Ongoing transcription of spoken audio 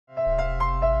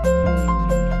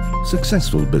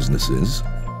Successful businesses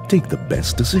take the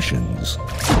best decisions.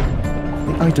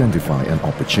 They identify an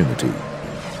opportunity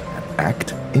and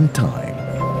act in time.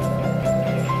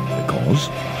 Because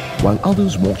while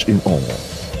others watch in awe,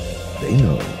 they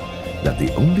know that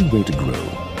the only way to grow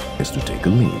is to take a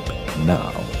leap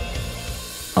now.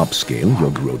 Upscale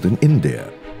your growth in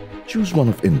India. Choose one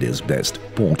of India's best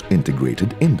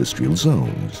port-integrated industrial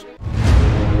zones.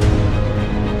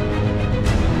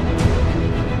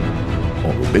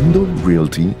 Aurobindo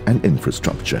Realty and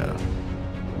Infrastructure.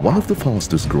 One of the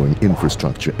fastest growing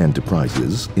infrastructure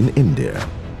enterprises in India.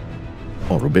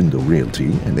 Aurobindo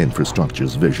Realty and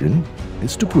Infrastructure's vision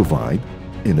is to provide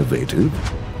innovative,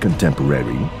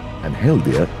 contemporary and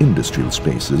healthier industrial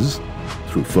spaces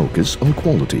through focus on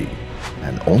quality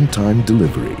and on-time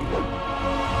delivery.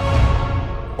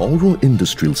 Auro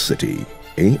Industrial City,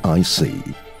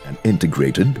 AIC, an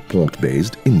integrated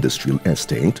port-based industrial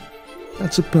estate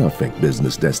that's a perfect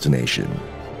business destination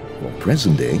for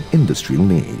present-day industrial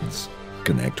needs.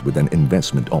 Connect with an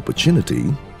investment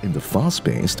opportunity in the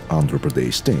fast-paced Andhra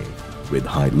Pradesh state with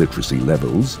high literacy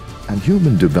levels and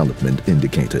human development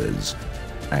indicators.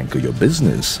 Anchor your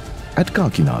business at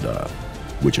Kakinada,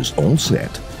 which is all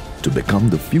set to become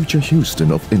the future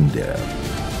Houston of India.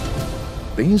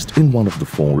 Based in one of the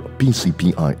 4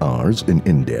 PCPIRs in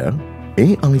India,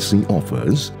 AIC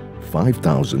offers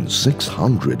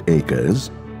 5,600 acres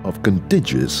of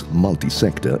contiguous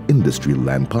multi-sector industrial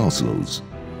land parcels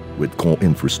with core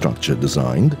infrastructure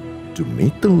designed to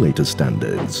meet the latest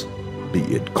standards, be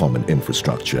it common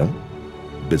infrastructure,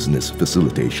 business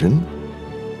facilitation,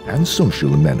 and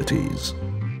social amenities.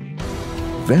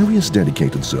 Various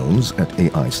dedicated zones at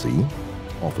AIC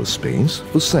offer space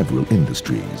for several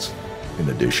industries. In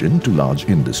addition to large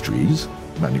industries,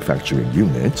 manufacturing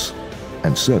units,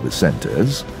 and service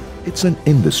centers, it's an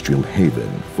industrial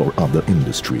haven for other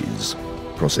industries,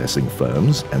 processing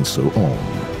firms, and so on.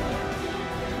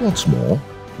 What's more,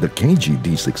 the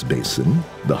KG-D6 Basin,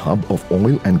 the hub of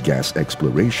oil and gas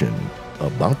exploration,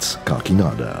 abuts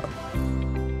Kakinada.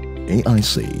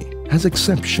 AIC has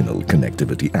exceptional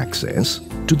connectivity access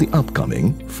to the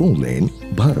upcoming 4-lane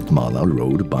Bharatmala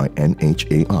Road by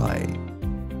NHAI.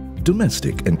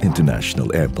 Domestic and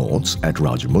international airports at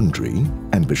Rajahmundry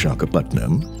and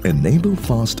Visakhapatnam enable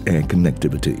fast air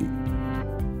connectivity.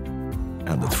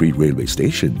 And the 3 railway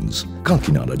stations,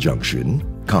 Kakinada Junction,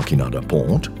 Kakinada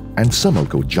Port and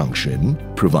Samalkot Junction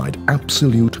provide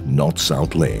absolute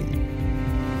north-south lane.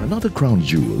 Another crown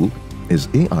jewel is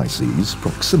AIC's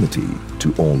proximity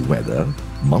to all-weather,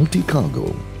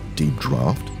 multi-cargo, deep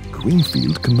draft,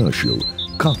 greenfield commercial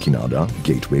Kakinada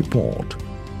Gateway Port.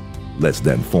 Less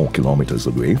than 4 kilometers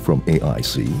away from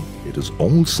AIC, it is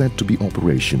all set to be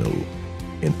operational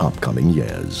in upcoming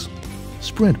years.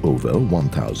 Spread over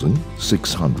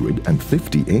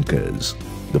 1,650 acres,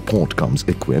 the port comes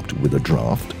equipped with a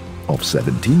draft of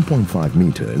 17.5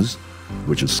 meters,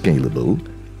 which is scalable,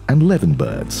 and 11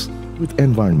 berths with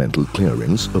environmental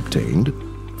clearance obtained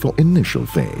for initial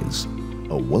phase.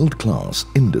 A world-class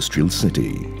industrial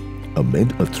city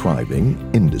amid a thriving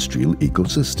industrial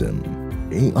ecosystem.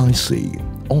 AIC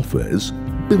offers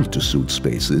built-to-suit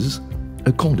spaces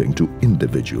according to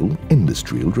individual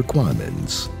industrial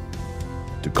requirements.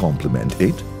 To complement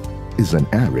it is an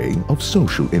array of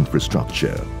social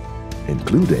infrastructure,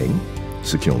 including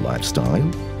secure lifestyle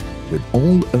with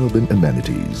all urban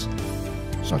amenities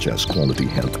such as quality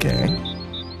healthcare,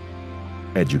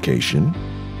 education,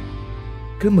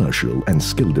 commercial and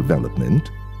skill development,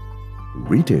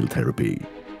 retail therapy,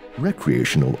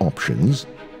 recreational options,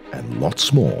 and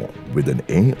lots more within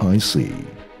AIC.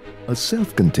 A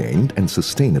self-contained and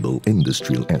sustainable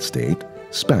industrial estate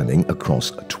spanning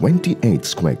across 28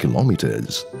 square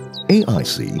kilometers,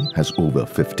 AIC has over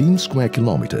 15 square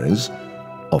kilometers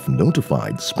of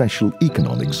Notified Special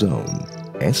Economic Zone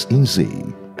 (SEZ)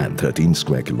 and 13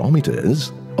 square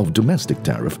kilometers of Domestic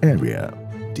Tariff Area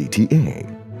 (DTA).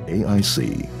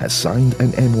 AIC has signed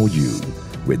an MOU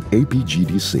with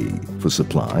APGDC for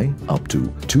supply up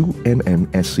to 2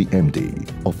 MMSCMD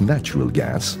of natural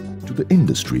gas to the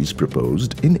industries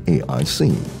proposed in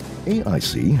AIC.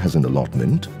 AIC has an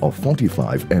allotment of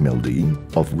 45 MLD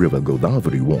of River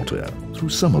Godavari water through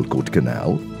Samalkot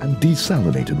Canal and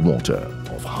desalinated water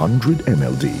of 100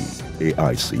 MLD.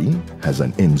 AIC has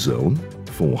an in-zone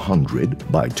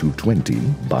 400 by 220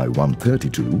 by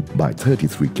 132 by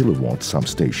 33 kilowatt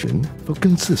substation for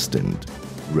consistent,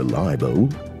 reliable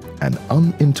and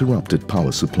uninterrupted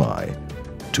power supply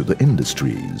to the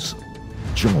industries.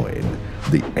 Join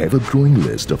the ever-growing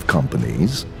list of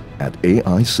companies at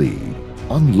AIC.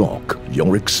 Unlock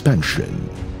your expansion.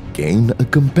 Gain a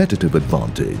competitive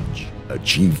advantage.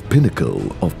 Achieve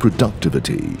pinnacle of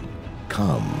productivity.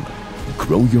 Come,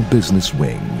 grow your business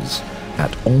wings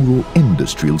at Auro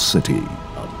Industrial City,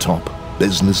 a top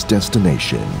business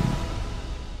destination.